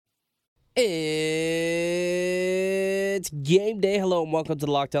It's game day. Hello and welcome to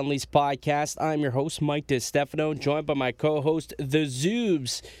the Locked On Leafs podcast. I'm your host, Mike DiStefano, joined by my co-host, The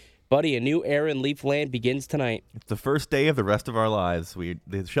Zoobs. Buddy, a new era in Leaf land begins tonight. It's the first day of the rest of our lives.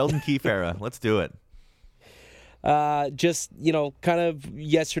 The Sheldon Keefe era. Let's do it. Kind of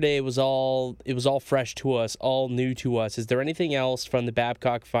yesterday it was all fresh to us, all new to us. Is there anything else from the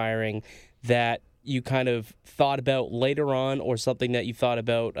Babcock firing that you kind of thought about later on, or something that you thought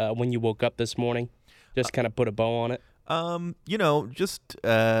about when you woke up this morning? Just kind of put a bow on it. Just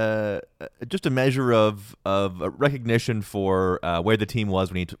a measure of recognition for where the team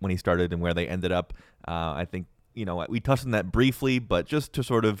was when he started and where they ended up. I think we touched on that briefly, but just to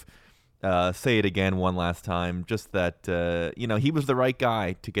sort of say it again one last time, just that he was the right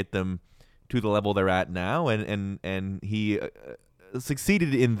guy to get them to the level they're at now, and he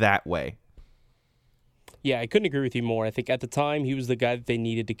succeeded in that way. Yeah, I couldn't agree with you more. I think at the time he was the guy that they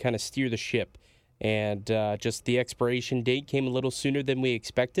needed to kind of steer the ship. And just the expiration date came a little sooner than we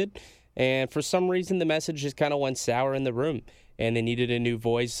expected. And for some reason, the message just kind of went sour in the room. And they needed a new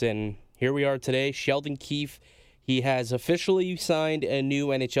voice. And here we are today. Sheldon Keefe, he has officially signed a new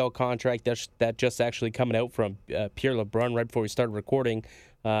NHL contract that just actually coming out from Pierre LeBrun right before we started recording.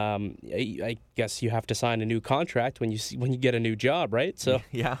 I guess you have to sign a new contract when you get a new job, right? So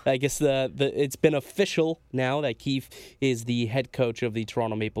yeah, I guess it's been official now that Keefe is the head coach of the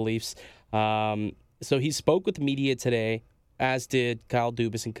Toronto Maple Leafs. So he spoke with the media today, as did Kyle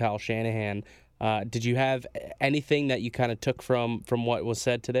Dubas and Kyle Shanahan. Did you have anything that you kind of took from what was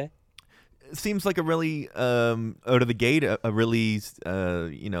said today? It seems like a really out of the gate, a really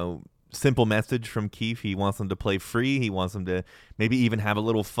simple message from Keefe. He wants them to play free. He wants them to maybe even have a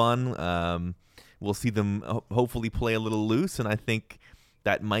little fun. We'll see them hopefully play a little loose, and I think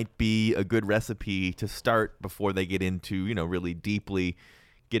that might be a good recipe to start before they get into really deeply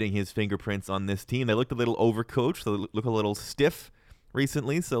getting his fingerprints on this team. They looked a little overcoached. They look a little stiff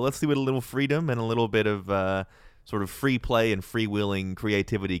recently, so let's see what a little freedom and a little bit of sort of free play and free-wheeling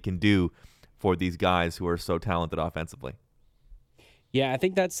creativity can do for these guys who are so talented offensively. Yeah, I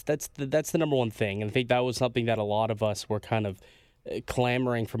think that's the number one thing, and I think that was something that a lot of us were kind of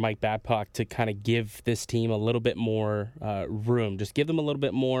clamoring for Mike Babcock to kind of give this team a little bit more room. Just give them a little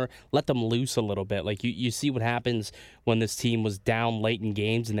bit more, let them loose a little bit. Like you see what happens when this team was down late in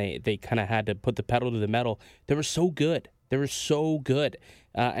games and they kind of had to put the pedal to the metal. They were so good.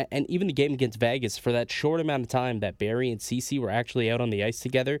 And even the game against Vegas, for that short amount of time that Barry and Ceci were actually out on the ice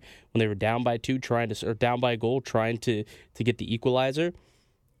together when they were down by down by a goal, trying to get the equalizer.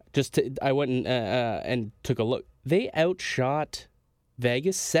 I went and took a look. They outshot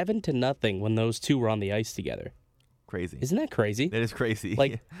Vegas 7-0 when those two were on the ice together. Crazy. Isn't that crazy? That is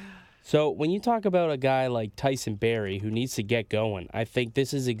crazy. So when you talk about a guy like Tyson Barrie who needs to get going, I think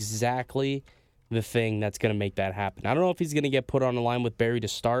this is exactly the thing that's going to make that happen. I don't know if he's going to get put on the line with Barrie to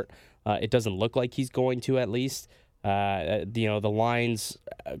start. It doesn't look like he's going to, at least. The lines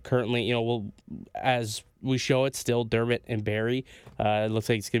currently, as we show it, still Dermott and Barrie. It looks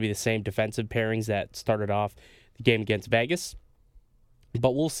like it's going to be the same defensive pairings that started off the game against Vegas.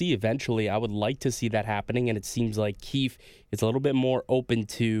 But we'll see eventually. I would like to see that happening, and it seems like Keefe is a little bit more open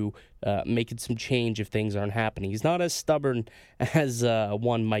to making some change if things aren't happening. He's not as stubborn as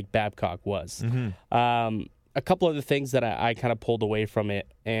one Mike Babcock was. Mm-hmm. A couple other things that I kind of pulled away from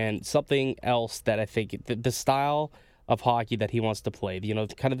it, and something else that I think the style of hockey that he wants to play,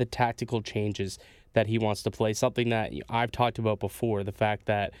 kind of the tactical changes that he wants to play, something that I've talked about before, the fact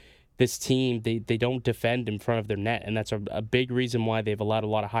that this team, they don't defend in front of their net, and that's a big reason why they've allowed a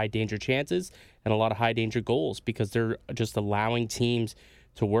lot of high-danger chances and a lot of high-danger goals, because they're just allowing teams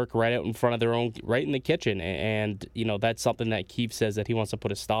to work right out in front of their own, right in the kitchen, and that's something that Keefe says that he wants to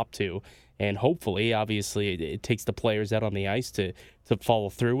put a stop to, and hopefully, obviously, it takes the players out on the ice to follow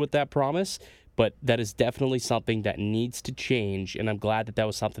through with that promise, but that is definitely something that needs to change, and I'm glad that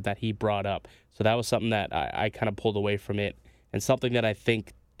was something that he brought up. So that was something that I kind of pulled away from it, and something that I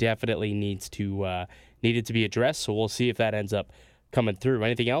think definitely needed to be addressed. So we'll see if that ends up coming through.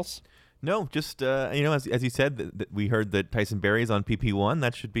 Anything else? No, just as you said, that we heard that Tyson Barrie is on PP1.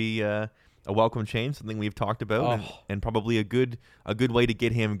 That should be a welcome change, something we've talked about, and probably a good way to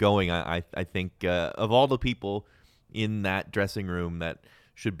get him going. I think of all the people in that dressing room that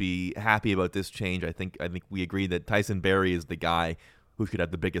should be happy about this change, I think we agree that Tyson Barrie is the guy who should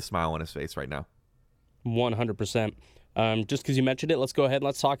have the biggest smile on his face right now. 100%. Just because you mentioned it, let's go ahead and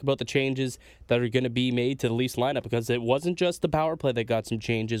let's talk about the changes that are going to be made to the Leafs lineup, because it wasn't just the power play that got some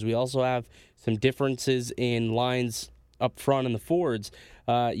changes. We also have some differences in lines up front in the forwards.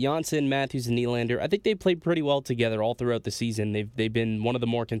 Janssen, Matthews, and Nylander, I think they played pretty well together all throughout the season. They've been one of the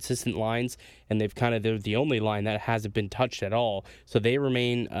more consistent lines, and they're the only line that hasn't been touched at all. So they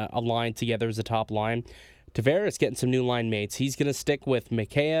remain aligned together as a top line. Tavares getting some new line mates. He's going to stick with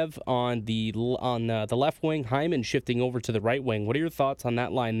Mikheyev on the left wing, Hyman shifting over to the right wing. What are your thoughts on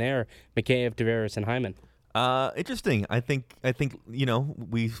that line there, Mikheyev, Tavares, and Hyman? Interesting. I think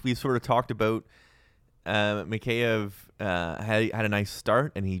we sort of talked about Mikheyev had a nice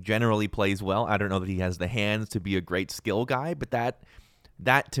start, and he generally plays well. I don't know that he has the hands to be a great skill guy, but that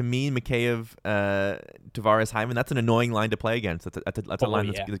to me, Mikheyev, Tavares, Hyman, that's an annoying line to play against. That's a line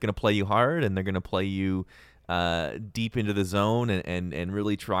that's going to play you hard, and they're going to play you deep into the zone and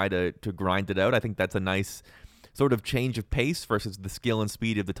really try to grind it out. I think that's a nice sort of change of pace versus the skill and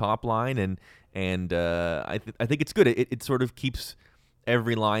speed of the top line, and I think it's good. It sort of keeps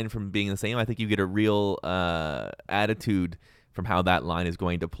every line from being the same. I think you get a real attitude from how that line is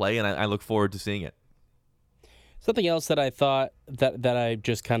going to play, and I look forward to seeing it. Something else that I thought that I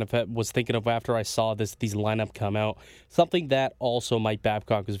just kind of was thinking of after I saw these lineup come out, something that also Mike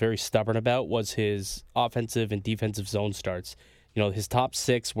Babcock was very stubborn about was his offensive and defensive zone starts. You know, his top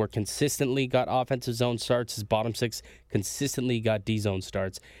six were consistently got offensive zone starts. His bottom six consistently got D-zone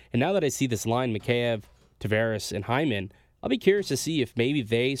starts. And now that I see this line, Mikheyev, Tavares, and Hyman, I'll be curious to see if maybe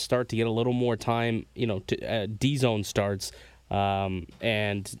they start to get a little more time, to D-zone starts,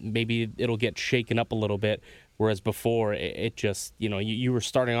 and maybe it'll get shaken up a little bit. Whereas before, it just, you were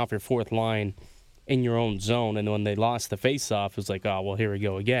starting off your fourth line in your own zone, and when they lost the face-off, it was like, oh, well, here we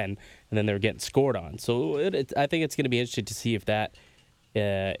go again, and then they were getting scored on. So I think it's going to be interesting to see if that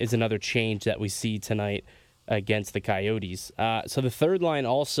is another change that we see tonight against the Coyotes. So the third line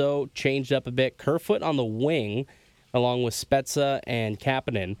also changed up a bit. Kerfoot on the wing, along with Spezza and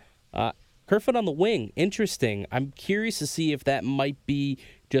Kapanen. Kerfoot on the wing, interesting. I'm curious to see if that might be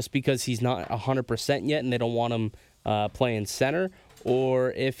just because he's not 100% yet and they don't want him playing center,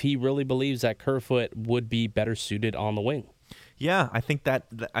 or if he really believes that Kerfoot would be better suited on the wing. Yeah, I think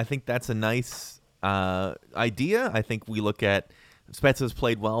that's a nice idea. I think we look at Spezza's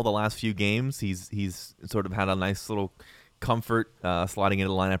played well the last few games. He's sort of had a nice little comfort sliding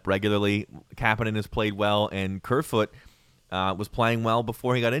into the lineup regularly. Kapanen has played well, and Kerfoot was playing well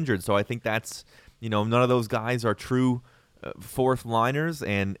before he got injured. So I think that's, none of those guys are true fourth liners,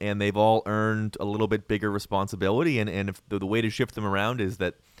 and they've all earned a little bit bigger responsibility. And if the way to shift them around is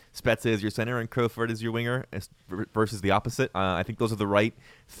that Spezza is your center and Kerfoot is your winger versus the opposite, I think those are the right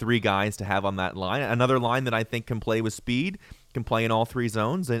three guys to have on that line. Another line that I think can play with speed, can play in all three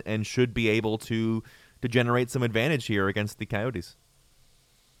zones, and should be able to generate some advantage here against the Coyotes.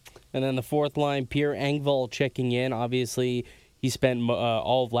 And then the fourth line, Pierre Engvall checking in. Obviously, he spent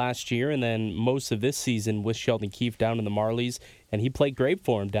all of last year and then most of this season with Sheldon Keefe down in the Marlies, and he played great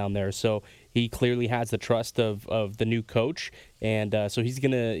for him down there. So he clearly has the trust of the new coach, and so he's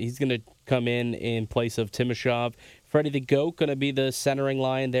gonna come in place of Timashov. Freddie the Goat gonna be the centering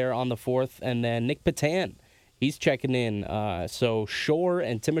line there on the fourth, and then Nick Petan, he's checking in. So Shore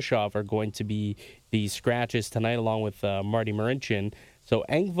and Timashov are going to be the scratches tonight, along with Marty Marincin. So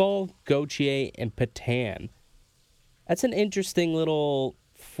Engvall, Gauthier, and Petan. That's an interesting little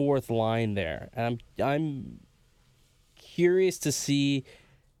fourth line there. And I'm curious to see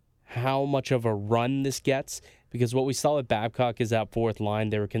how much of a run this gets, because what we saw with Babcock is that fourth line,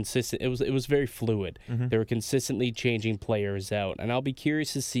 they were consistent. It was very fluid. Mm-hmm. They were consistently changing players out. And I'll be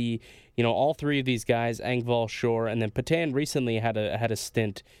curious to see, all three of these guys, Engvall, Shore, and then Petan recently had a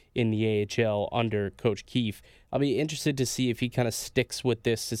stint in the AHL under Coach Keefe. I'll be interested to see if he kind of sticks with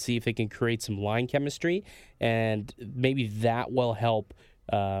this, to see if they can create some line chemistry, and maybe that will help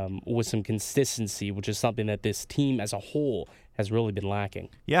with some consistency, which is something that this team as a whole has really been lacking.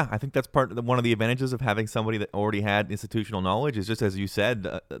 Yeah, I think that's one of the advantages of having somebody that already had institutional knowledge is just, as you said,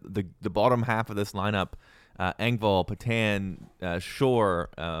 the bottom half of this lineup, Engvall, Petan, Shore,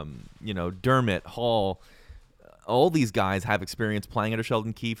 Dermott, Hall, all these guys have experience playing under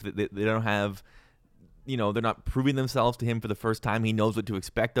Sheldon Keefe. They don't have, they're not proving themselves to him for the first time. He knows what to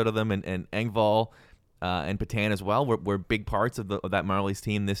expect out of them, and Engvall and Petan as well were big parts of that Marlies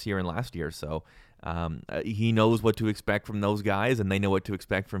team this year and last year. So he knows what to expect from those guys, and they know what to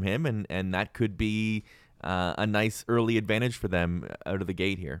expect from him, and that could be a nice early advantage for them out of the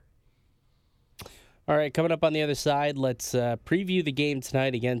gate here. All right, coming up on the other side, let's preview the game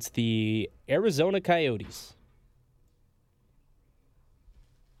tonight against the Arizona Coyotes.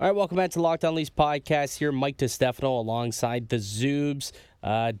 All right, welcome back to Locked On Leafs podcast here. Mike DiStefano alongside the Zoobs.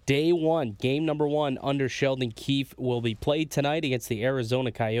 Day one, game number one under Sheldon Keefe will be played tonight against the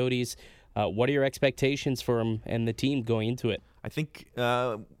Arizona Coyotes. What are your expectations for him and the team going into it? I think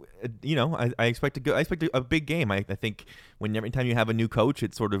I expect a big game. I think when every time you have a new coach,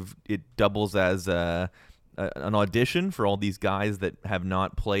 it doubles as an audition for all these guys that have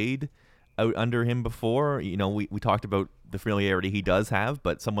not played out under him before. We talked about the familiarity he does have,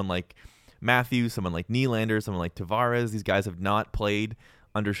 but someone like Matthews, someone like Nylander, someone like Tavares, these guys have not played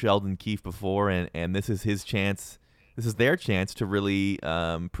under Sheldon Keefe before, and this is his chance. This is their chance to really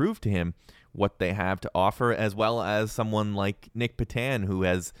prove to him what they have to offer, as well as someone like Nick Petan, who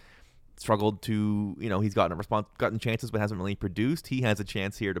has struggled to, he's gotten chances but hasn't really produced. He has a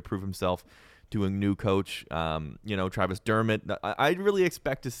chance here to prove himself to a new coach. Travis Dermott. I really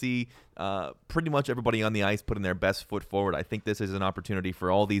expect to see pretty much everybody on the ice putting their best foot forward. I think this is an opportunity for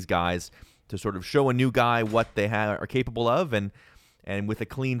all these guys to sort of show a new guy what they are capable of, and with a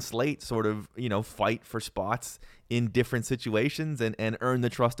clean slate, sort of, fight for spots in different situations and earn the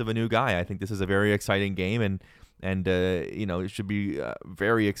trust of a new guy. I think this is a very exciting game, and it should be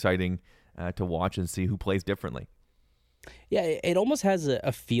very exciting to watch and see who plays differently. Yeah, it almost has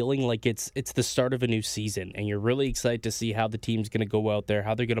a feeling like it's the start of a new season, and you're really excited to see how the team's going to go out there,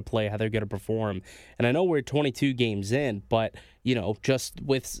 how they're going to play, how they're going to perform. And I know we're 22 games in, but, just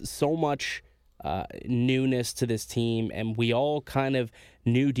with so much newness to this team, and we all kind of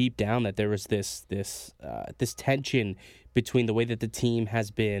knew deep down that there was this tension between the way that the team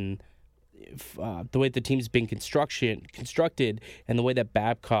has been constructed and the way that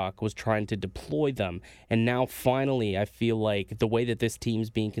Babcock was trying to deploy them. And now finally I feel like the way that this team's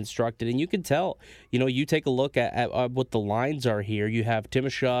being constructed, and you can tell, you take a look at what the lines are here. You have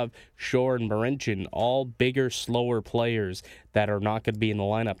Timashov, Shore, and Marincin, all bigger, slower players that are not going to be in the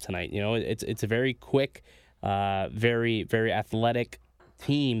lineup tonight. It's a very quick, very, very athletic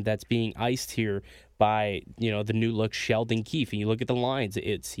team that's being iced here by, the new look Sheldon Keefe. And you look at the lines,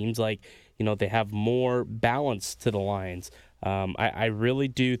 it seems like, they have more balance to the lines. I really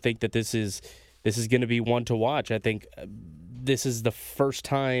do think that this is going to be one to watch. I think this is the first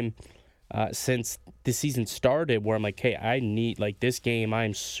time since the season started where I'm like, hey, I need, this game,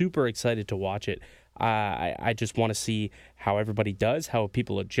 I'm super excited to watch it. I just want to see how everybody does, how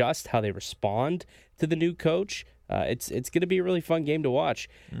people adjust, how they respond to the new coach. It's going to be a really fun game to watch.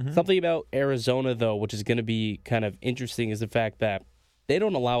 Mm-hmm. Something about Arizona, though, which is going to be kind of interesting, is the fact that they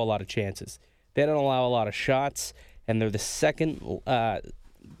don't allow a lot of chances. They don't allow a lot of shots, and they're the second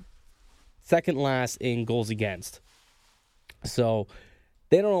last in goals against. So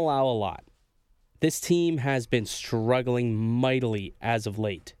they don't allow a lot. This team has been struggling mightily as of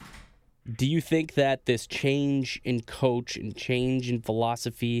late. Do you think that this change in coach and change in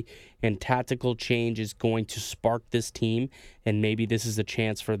philosophy and tactical change is going to spark this team, and maybe this is a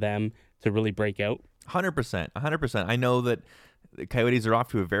chance for them to really break out? 100%. I know that the Coyotes are off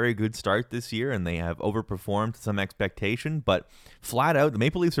to a very good start this year, and they have overperformed some expectation, but flat out, the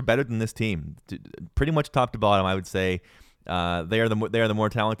Maple Leafs are better than this team. Pretty much top to bottom, I would say. They are the more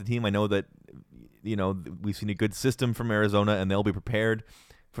talented team. I know that, we've seen a good system from Arizona, and they'll be prepared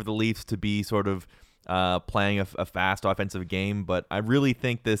for the Leafs to be sort of playing a fast offensive game. But I really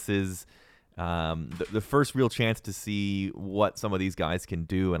think this is the first real chance to see what some of these guys can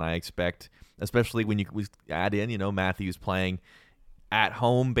do. And I expect, especially when we add in, Matthews playing at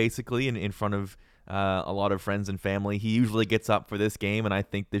home, basically, in front of a lot of friends and family. He usually gets up for this game, and I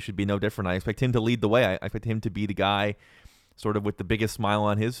think this should be no different. I expect him to lead the way. I expect him to be the guy sort of with the biggest smile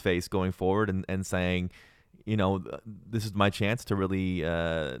on his face going forward and saying, this is my chance to really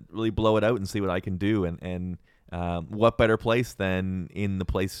blow it out and see what I can do. And what better place than in the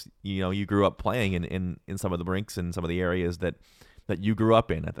place you grew up playing in some of the rinks and some of the areas that you grew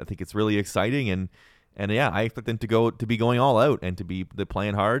up in. I think it's really exciting, and yeah, I expect them to be going all out and to be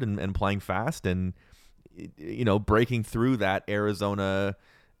playing hard and playing fast and breaking through that Arizona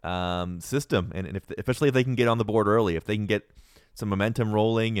system. And especially if they can get on the board early, if they can get some momentum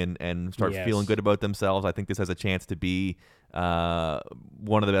rolling and start feeling good about themselves, I think this has a chance to be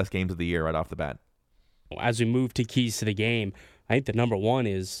one of the best games of the year right off the bat. As we move to keys to the game, I think the number one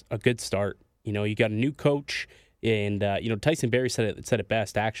is a good start. You got a new coach, and Tyson Barrie said it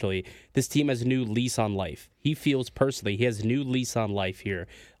best, actually. This team has a new lease on life. He feels personally he has a new lease on life here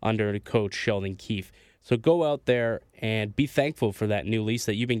under coach Sheldon Keefe. So go out there and be thankful for that new lease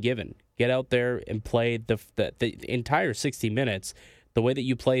that you've been given. Get out there and play the entire 60 minutes the way that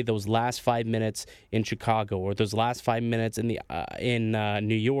you play those last 5 minutes in Chicago, or those last 5 minutes in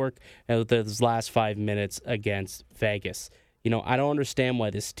New York, and those last 5 minutes against Vegas. I don't understand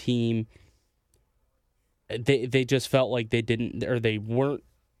why this team, they just felt like they weren't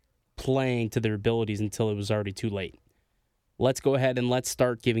playing to their abilities until it was already too late. Let's go ahead and let's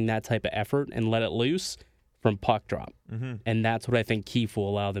start giving that type of effort and let it loose. from puck drop. Mm-hmm. And that's what I think Keefe will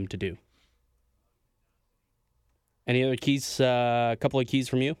allow them to do. Any other keys, a couple of keys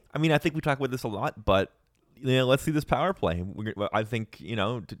from you? I mean, I think we talk about this a lot, but let's see this power play. I think,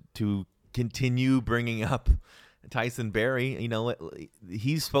 to continue bringing up Tyson Barrie,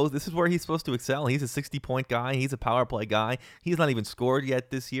 this is where he's supposed to excel. He's a 60-point guy. He's a power play guy. He's not even scored yet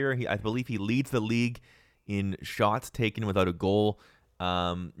this year. I believe he leads the league in shots taken without a goal.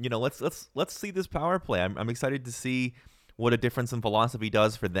 Let's see this power play. I'm excited to see what a difference in philosophy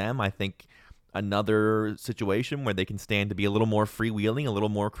does for them. I think another situation where they can stand to be a little more freewheeling, a little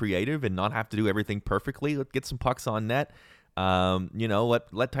more creative, and not have to do everything perfectly. Let's get some pucks on net.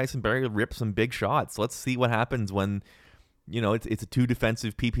 Let Tyson Barrie rip some big shots. Let's see what happens when, it's a 2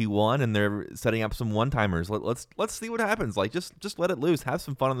 defensive PP1 and they're setting up some one-timers. Let's see what happens. Like just let it loose. Have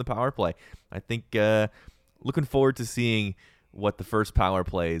some fun on the power play. I think looking forward to seeing what the first power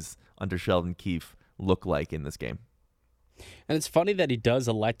plays under Sheldon Keefe look like in this game. And it's funny that he does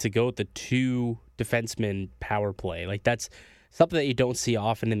elect to go with the 2 defenseman power play. Like, that's something that you don't see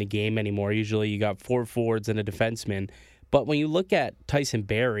often in the game anymore. Usually you got 4 forwards and a defenseman. But when you look at Tyson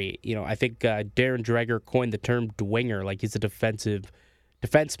Barrie, I think Darren Dreger coined the term dwinger. Like, he's a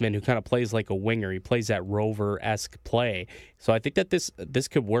defenseman who kind of plays like a winger. He plays that rover-esque play. So I think that this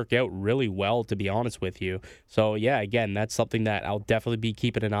could work out really well, to be honest with you. So, yeah, again, that's something that I'll definitely be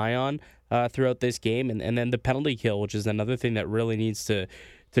keeping an eye on throughout this game. And then the penalty kill, which is another thing that really needs to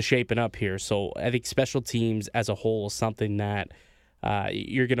shapen up here. So I think special teams as a whole is something that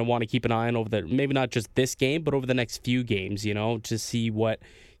you're going to want to keep an eye on over maybe not just this game, but over the next few games, to see what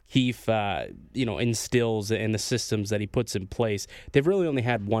Keefe, instills in the systems that he puts in place. They've really only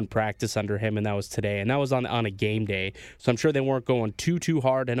had one practice under him, and that was today, and that was on a game day. So I'm sure they weren't going too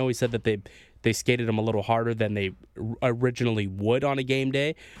hard. I know he said that they skated him a little harder than they originally would on a game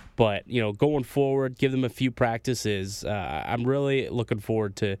day, but going forward, give them a few practices. I'm really looking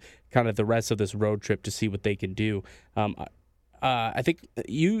forward to kind of the rest of this road trip to see what they can do. I think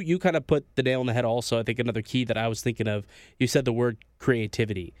you kind of put the nail on the head also. I think another key that I was thinking of, you said the word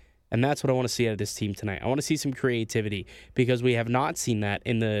creativity. And that's what I want to see out of this team tonight. I want to see some creativity because we have not seen that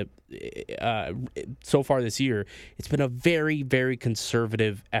in the so far this year. It's been a very, very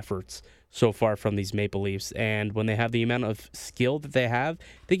conservative efforts so far from these Maple Leafs. And when they have the amount of skill that they have,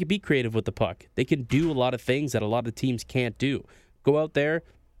 they can be creative with the puck. They can do a lot of things that a lot of teams can't do. Go out there,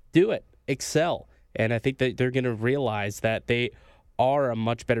 do it, excel. And I think that they're going to realize that they are a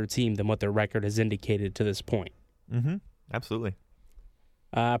much better team than what their record has indicated to this point. Mm-hmm. Absolutely.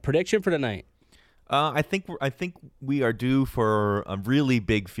 Prediction for tonight? I think we are due for a really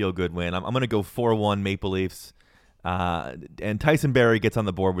big feel-good win. I'm going to go 4-1 Maple Leafs, and Tyson Barrie gets on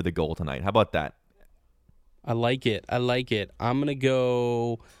the board with a goal tonight. How about that? I like it. I'm going to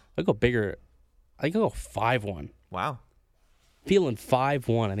go. I'll go bigger. I go 5-1. Wow. Feeling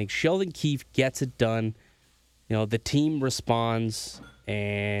 5-1. I think Sheldon Keefe gets it done. The team responds,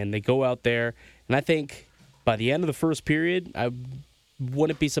 and they go out there. And I think by the end of the first period, I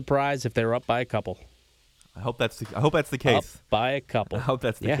wouldn't be surprised if they're up by a couple. I hope that's the case. Up by a couple. I hope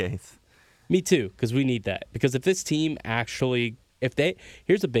that's the case. Me too, because we need that. Because if this team actually,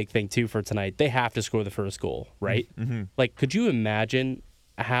 here's a big thing too for tonight, they have to score the first goal, right? Mm-hmm. Like, could you imagine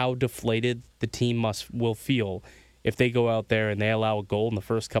how deflated the team will feel if they go out there and they allow a goal in the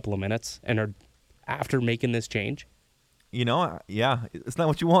first couple of minutes and are after making this change? Yeah, it's not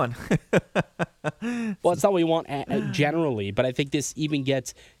what you want. Well, it's not what you want generally, but I think this even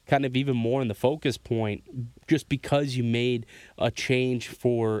gets kind of even more in the focus point just because you made a change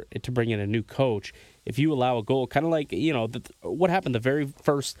to bring in a new coach. If you allow a goal, kind of like, what happened the very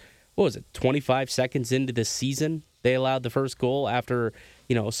first, 25 seconds into the season, they allowed the first goal after,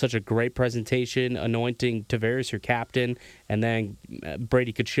 such a great presentation, anointing Tavares your captain, and then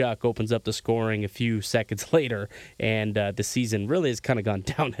Brady Tkachuk opens up the scoring a few seconds later, and the season really has kind of gone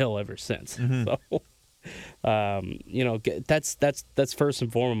downhill ever since. Mm-hmm. So, that's first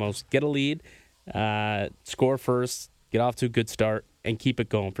and foremost. Get a lead, score first, get off to a good start, and keep it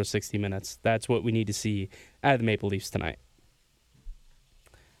going for 60 minutes. That's what we need to see out of the Maple Leafs tonight.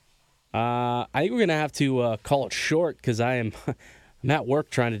 I think we're going to have to call it short because I'm at work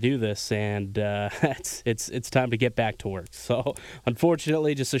trying to do this, and it's time to get back to work. So,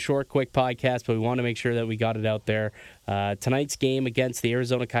 unfortunately, just a short, quick podcast, but we want to make sure that we got it out there. Tonight's game against the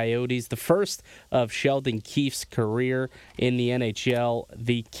Arizona Coyotes, the first of Sheldon Keefe's career in the NHL.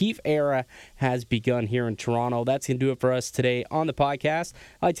 The Keefe era has begun here in Toronto. That's going to do it for us today on the podcast.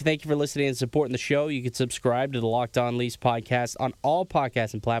 I'd like to thank you for listening and supporting the show. You can subscribe to the Locked On Leafs podcast on all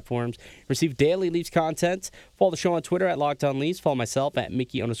podcasting platforms. Receive daily Leafs content. Follow the show on Twitter at Locked On Leafs. Follow myself myself at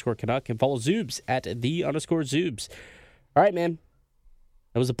Mickey_Canuck and follow Zoobs at @the_Zoobs. All right, man.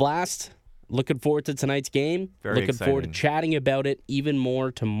 That was a blast. Looking forward to tonight's game. Very Looking forward to exciting. chatting about it even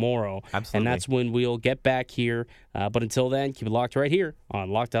more tomorrow. Absolutely. And that's when we'll get back here. But until then, keep it locked right here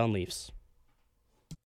on Locked On Leafs.